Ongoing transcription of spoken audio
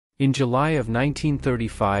In July of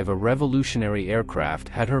 1935, a revolutionary aircraft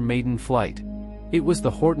had her maiden flight. It was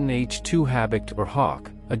the Horten H-2 Habicht or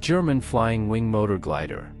Hawk, a German flying wing motor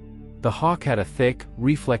glider. The Hawk had a thick,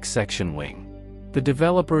 reflex section wing. The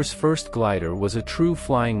developer's first glider was a true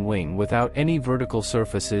flying wing without any vertical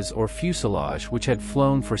surfaces or fuselage, which had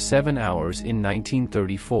flown for 7 hours in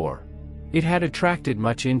 1934. It had attracted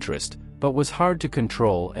much interest, but was hard to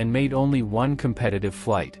control and made only one competitive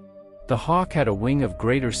flight. The Hawk had a wing of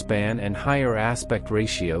greater span and higher aspect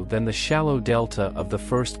ratio than the shallow delta of the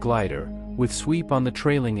first glider, with sweep on the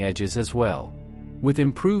trailing edges as well. With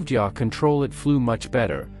improved yaw control it flew much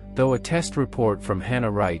better, though a test report from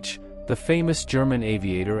Hanna Reich, the famous German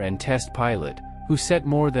aviator and test pilot, who set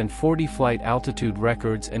more than 40 flight altitude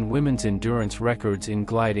records and women's endurance records in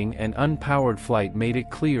gliding and unpowered flight, made it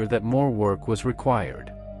clear that more work was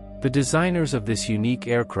required. The designers of this unique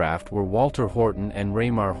aircraft were Walter Horten and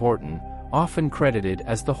Reimar Horten, often credited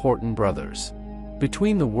as the Horten brothers.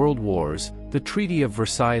 Between the World Wars, the Treaty of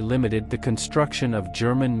Versailles limited the construction of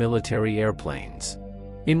German military airplanes.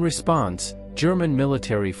 In response, German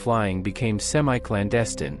military flying became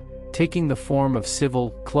semi-clandestine, taking the form of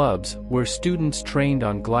civil clubs where students trained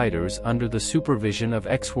on gliders under the supervision of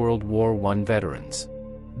ex-World War I veterans.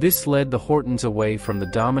 This led the Hortens away from the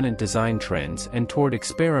dominant design trends and toward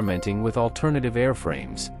experimenting with alternative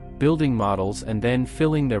airframes, building models and then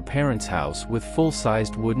filling their parents' house with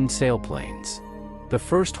full-sized wooden sailplanes. The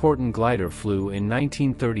first Horten glider flew in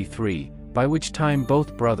 1933, by which time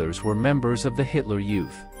both brothers were members of the Hitler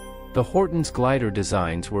Youth. The Horten's glider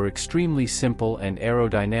designs were extremely simple and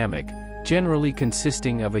aerodynamic, generally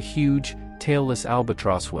consisting of a huge, tailless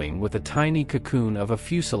albatross wing with a tiny cocoon of a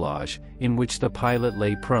fuselage, in which the pilot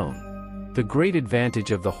lay prone. The great advantage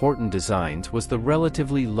of the Horten designs was the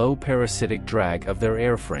relatively low parasitic drag of their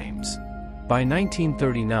airframes. By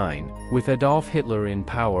 1939, with Adolf Hitler in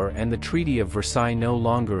power and the Treaty of Versailles no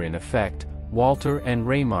longer in effect, Walter and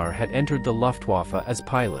Reimar had entered the Luftwaffe as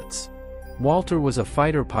pilots. Walter was a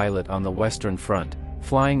fighter pilot on the Western Front,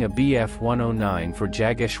 flying a Bf-109 for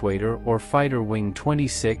Jägerschwader or Fighter Wing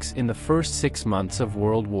 26 in the first 6 months of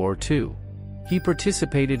World War II. He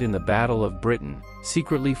participated in the Battle of Britain,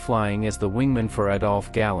 secretly flying as the wingman for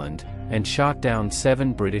Adolf Galland, and shot down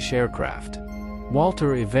 7 British aircraft.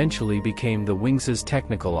 Walter eventually became the Wings'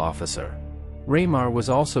 technical officer. Reimar was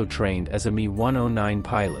also trained as a Me-109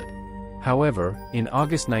 pilot. However, in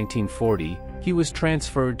August 1940, he was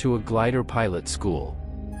transferred to a glider pilot school.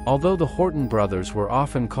 Although the Horten brothers were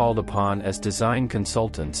often called upon as design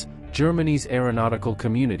consultants, Germany's aeronautical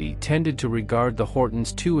community tended to regard the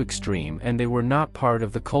Hortens too extreme and they were not part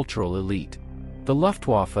of the cultural elite. The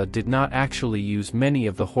Luftwaffe did not actually use many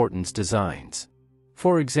of the Hortens' designs.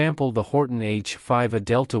 For example, the Horten H-5, a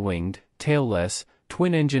delta-winged, tailless,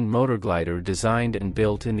 twin-engine motor glider designed and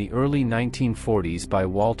built in the early 1940s by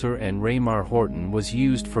Walter and Reimar Horten, was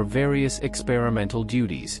used for various experimental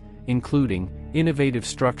duties, including innovative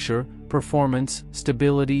structure, performance,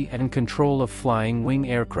 stability and control of flying wing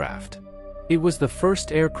aircraft. It was the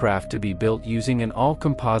first aircraft to be built using an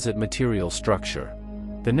all-composite material structure.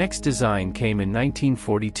 The next design came in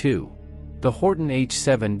 1942. The Horten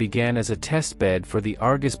H-7 began as a test bed for the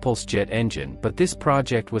Argus pulsejet engine, but this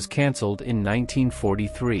project was cancelled in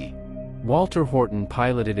 1943. Walter Horten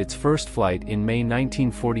piloted its first flight in May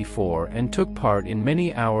 1944 and took part in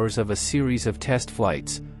many hours of a series of test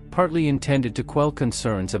flights, partly intended to quell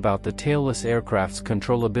concerns about the tailless aircraft's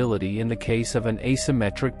controllability in the case of an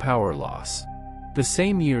asymmetric power loss. The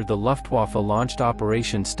same year the Luftwaffe launched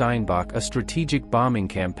Operation Steinbock, a strategic bombing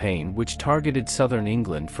campaign which targeted southern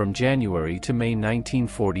England from January to May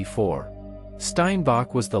 1944.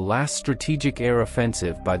 Steinbock was the last strategic air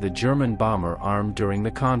offensive by the German bomber arm during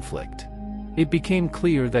the conflict. It became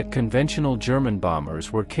clear that conventional German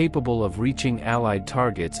bombers were capable of reaching Allied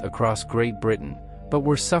targets across Great Britain, but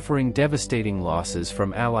were suffering devastating losses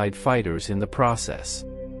from Allied fighters in the process.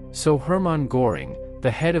 So Hermann Göring, the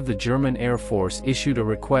head of the German Air Force, issued a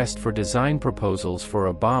request for design proposals for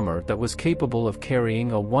a bomber that was capable of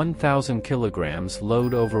carrying a 1,000 kilograms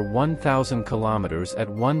load over 1,000 kilometers at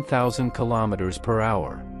 1,000 kilometers per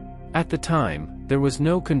hour. At the time, there was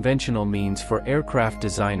no conventional means for aircraft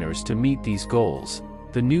designers to meet these goals.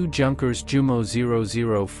 The new Junkers Jumo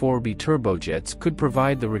 004B turbojets could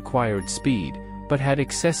provide the required speed, but had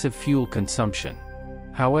excessive fuel consumption.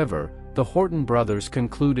 However, the Horten brothers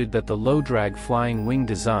concluded that the low-drag flying wing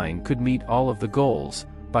design could meet all of the goals.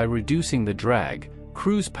 By reducing the drag,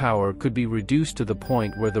 cruise power could be reduced to the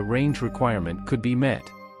point where the range requirement could be met.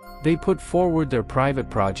 They put forward their private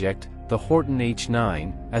project, the Horten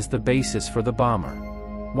H-9, as the basis for the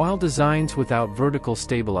bomber. While designs without vertical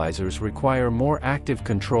stabilizers require more active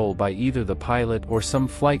control by either the pilot or some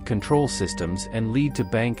flight control systems and lead to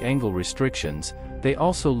bank angle restrictions, they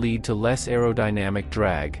also lead to less aerodynamic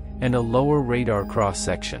drag and a lower radar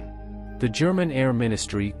cross-section. The German Air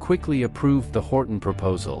Ministry quickly approved the Horten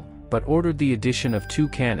proposal, but ordered the addition of 2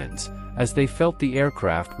 cannons, as they felt the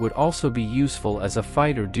aircraft would also be useful as a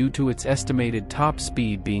fighter due to its estimated top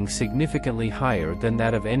speed being significantly higher than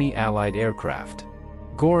that of any Allied aircraft.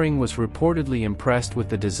 Göring was reportedly impressed with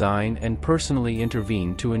the design and personally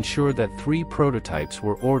intervened to ensure that 3 prototypes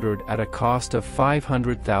were ordered at a cost of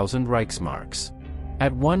 500,000 Reichsmarks.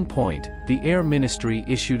 At one point, the Air Ministry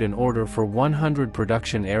issued an order for 100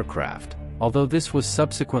 production aircraft, although this was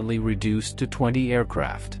subsequently reduced to 20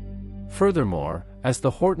 aircraft. Furthermore, as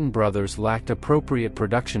the Horten brothers lacked appropriate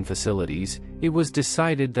production facilities, it was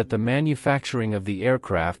decided that the manufacturing of the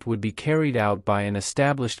aircraft would be carried out by an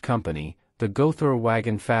established company, the Gotha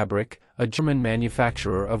Wagon Fabrik, a German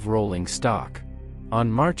manufacturer of rolling stock.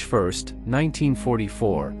 On March 1,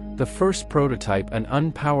 1944, the first prototype, an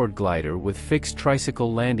unpowered glider with fixed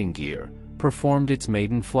tricycle landing gear, performed its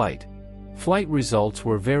maiden flight. Flight results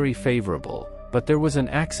were very favorable, but there was an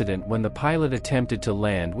accident when the pilot attempted to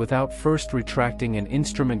land without first retracting an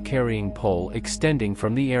instrument-carrying pole extending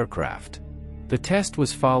from the aircraft. The test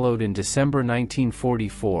was followed in December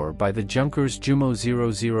 1944 by the Junkers Jumo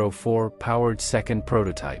 004 powered second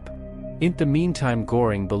prototype. In the meantime,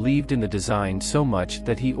 Göring believed in the design so much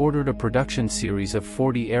that he ordered a production series of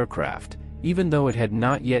 40 aircraft, even though it had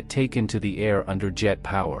not yet taken to the air under jet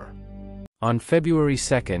power. On February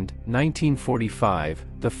 2, 1945,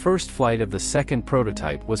 the first flight of the second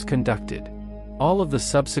prototype was conducted. All of the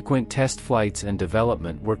subsequent test flights and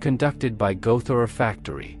development were conducted by Gotha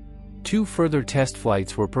factory. 2 further test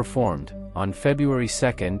flights were performed, on February 2,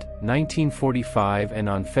 1945 and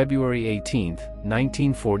on February 18,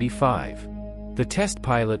 1945. The test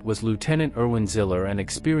pilot was Lieutenant Erwin Ziller, an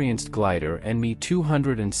experienced glider and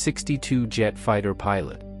Me-262 jet fighter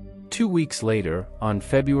pilot. 2 weeks later, on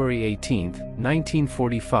February 18,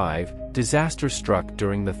 1945, disaster struck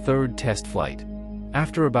during the third test flight.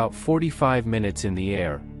 After about 45 minutes in the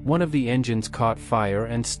air, one of the engines caught fire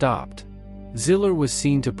and stopped. Ziller was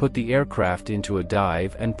seen to put the aircraft into a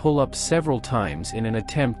dive and pull up several times in an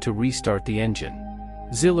attempt to restart the engine.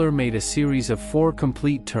 Ziller made a series of 4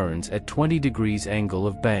 complete turns at 20 degrees angle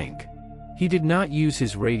of bank. He did not use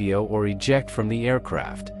his radio or eject from the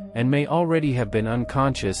aircraft, and may already have been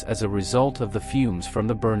unconscious as a result of the fumes from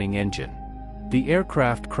the burning engine. The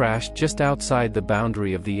aircraft crashed just outside the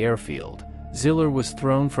boundary of the airfield. Ziller was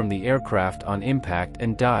thrown from the aircraft on impact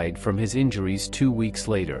and died from his injuries 2 weeks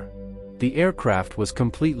later. The aircraft was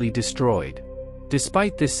completely destroyed.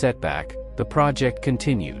 Despite this setback, the project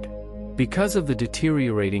continued. Because of the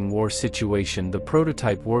deteriorating war situation, the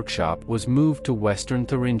prototype workshop was moved to Western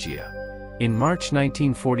Thuringia. In March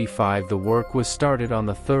 1945, the work was started on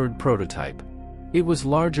the third prototype. It was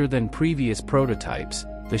larger than previous prototypes,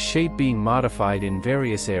 the shape being modified in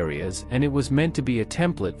various areas, and it was meant to be a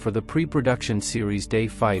template for the pre-production Series Day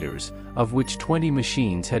fighters, of which 20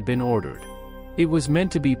 machines had been ordered. It was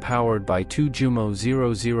meant to be powered by 2 Jumo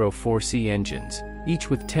 004C engines, each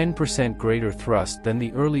with 10% greater thrust than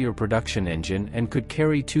the earlier production engine, and could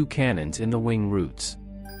carry 2 cannons in the wing roots.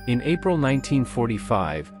 In April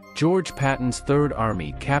 1945, George Patton's Third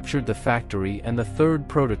Army captured the factory and the third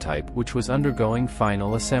prototype, which was undergoing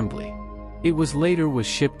final assembly. It was later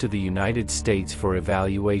shipped to the United States for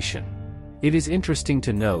evaluation. It is interesting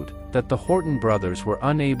to note that the Horten brothers were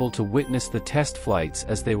unable to witness the test flights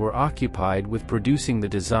as they were occupied with producing the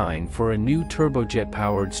design for a new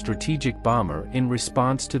turbojet-powered strategic bomber in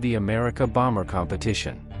response to the America bomber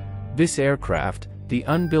competition. This aircraft, the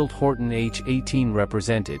unbuilt Horten H-18,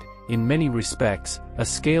 represented, in many respects, a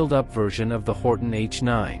scaled-up version of the Horten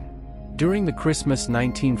H-9. During the Christmas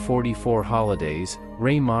 1944 holidays,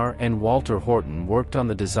 Raymar and Walter Horten worked on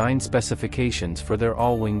the design specifications for their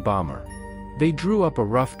all-wing bomber. They drew up a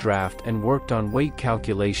rough draft and worked on weight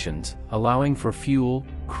calculations, allowing for fuel,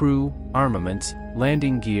 crew, armaments,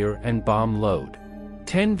 landing gear, and bomb load.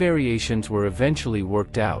 10 variations were eventually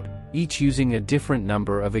worked out, each using a different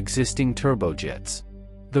number of existing turbojets.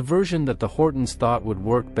 The version that the Hortens thought would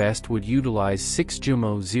work best would utilize 6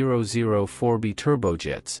 Jumo 004B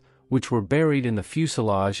turbojets, which were buried in the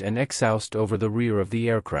fuselage and exhaust over the rear of the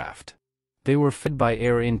aircraft. They were fed by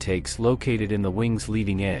air intakes located in the wing's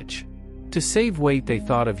leading edge. To save weight, they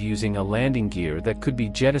thought of using a landing gear that could be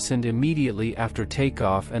jettisoned immediately after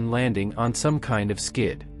takeoff and landing on some kind of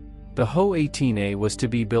skid. The HO-18A was to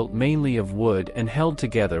be built mainly of wood and held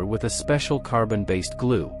together with a special carbon-based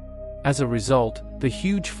glue. As a result, the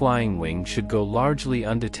huge flying wing should go largely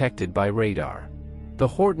undetected by radar. The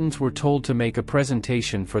Hortens were told to make a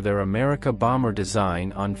presentation for their America bomber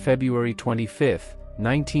design on February 25,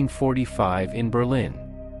 1945 in Berlin.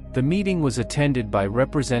 The meeting was attended by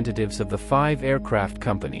representatives of the 5 aircraft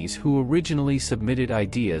companies who originally submitted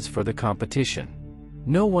ideas for the competition.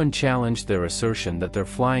 No one challenged their assertion that their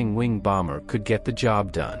flying wing bomber could get the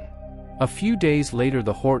job done. A few days later,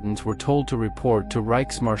 the Hortens were told to report to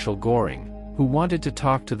Reichsmarschall Göring, who wanted to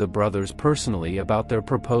talk to the brothers personally about their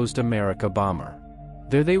proposed America bomber.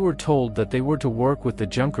 There they were told that they were to work with the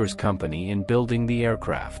Junkers Company in building the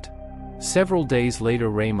aircraft. Several days later,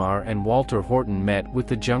 Reimar and Walter Horten met with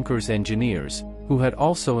the Junkers engineers, who had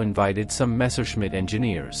also invited some Messerschmitt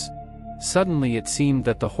engineers. Suddenly it seemed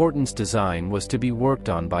that the Hortens' design was to be worked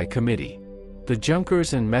on by committee. The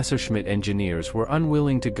Junkers and Messerschmitt engineers were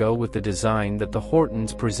unwilling to go with the design that the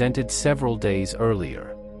Hortens presented several days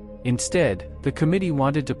earlier. Instead, the committee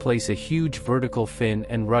wanted to place a huge vertical fin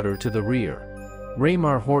and rudder to the rear.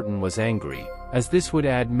 Reimar Horten was angry, as this would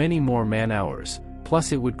add many more man-hours,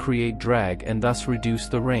 plus it would create drag and thus reduce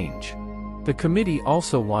the range. The committee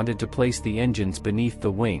also wanted to place the engines beneath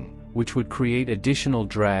the wing, which would create additional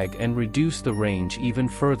drag and reduce the range even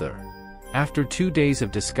further. After 2 days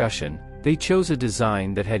of discussion, they chose a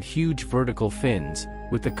design that had huge vertical fins,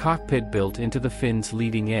 with the cockpit built into the fin's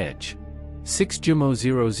leading edge. 6 Jumo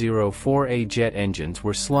 004A jet engines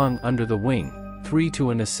were slung under the wing, 3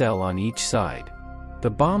 to a nacelle on each side. The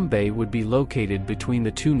bomb bay would be located between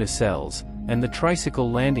the 2 nacelles, and the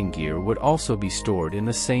tricycle landing gear would also be stored in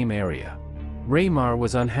the same area. Reimar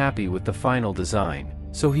was unhappy with the final design,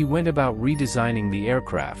 so he went about redesigning the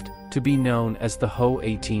aircraft, to be known as the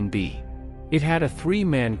Ho-18B. It had a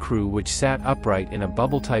 3-man crew which sat upright in a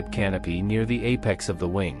bubble-type canopy near the apex of the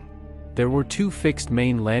wing. There were 2 fixed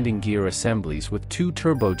main landing gear assemblies with 2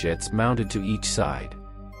 turbojets mounted to each side.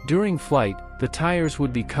 During flight, the tires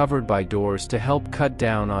would be covered by doors to help cut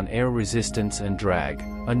down on air resistance and drag,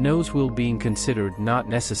 a nose wheel being considered not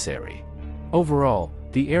necessary. Overall,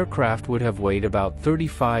 the aircraft would have weighed about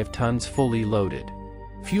 35 tons fully loaded.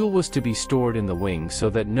 Fuel was to be stored in the wing so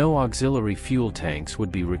that no auxiliary fuel tanks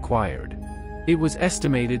would be required. It was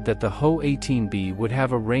estimated that the Ho-18B would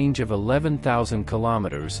have a range of 11,000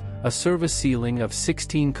 kilometers, a service ceiling of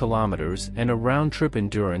 16 kilometers, and a round-trip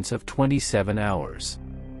endurance of 27 hours.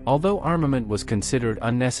 Although armament was considered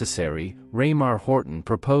unnecessary, Reimar Horten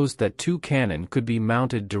proposed that 2 cannon could be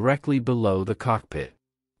mounted directly below the cockpit.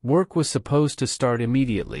 Work was supposed to start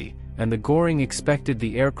immediately, and the Göring expected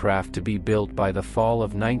the aircraft to be built by the fall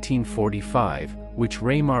of 1945, which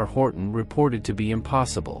Reimar Horten reported to be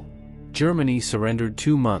impossible. Germany surrendered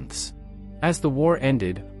 2 months. As the war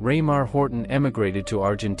ended, Reimar Horten emigrated to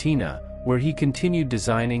Argentina, where he continued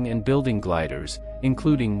designing and building gliders,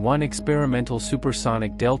 including 1 experimental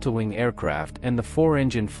supersonic delta-wing aircraft and the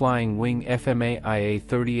 4-engine flying wing FMA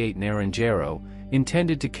IA-38 Naranjero,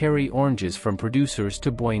 intended to carry oranges from producers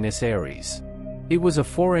to Buenos Aires. It was a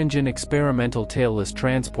 4-engine experimental tailless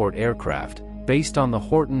transport aircraft, based on the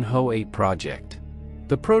Horten Ho-8 project.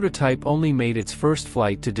 The prototype only made its first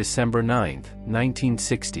flight to December 9,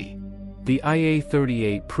 1960. The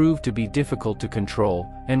IA-38 proved to be difficult to control,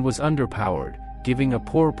 and was underpowered, giving a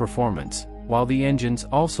poor performance, while the engines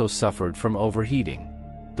also suffered from overheating.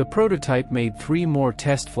 The prototype made 3 more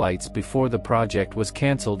test flights before the project was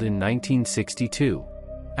cancelled in 1962.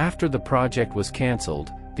 After the project was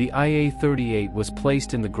cancelled, the IA-38 was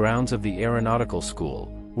placed in the grounds of the Aeronautical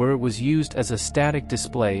School, where it was used as a static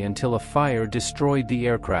display until a fire destroyed the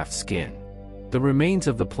aircraft's skin. The remains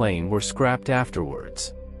of the plane were scrapped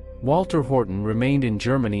afterwards. Walter Horten remained in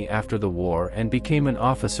Germany after the war and became an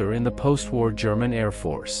officer in the post-war German Air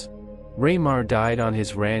Force. Reimar died on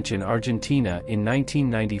his ranch in Argentina in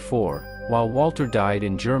 1994, while Walter died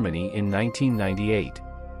in Germany in 1998.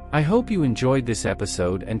 I hope you enjoyed this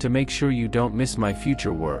episode, and to make sure you don't miss my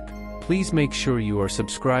future work, please make sure you are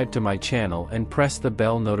subscribed to my channel and press the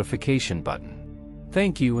bell notification button.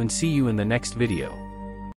 Thank you, and see you in the next video.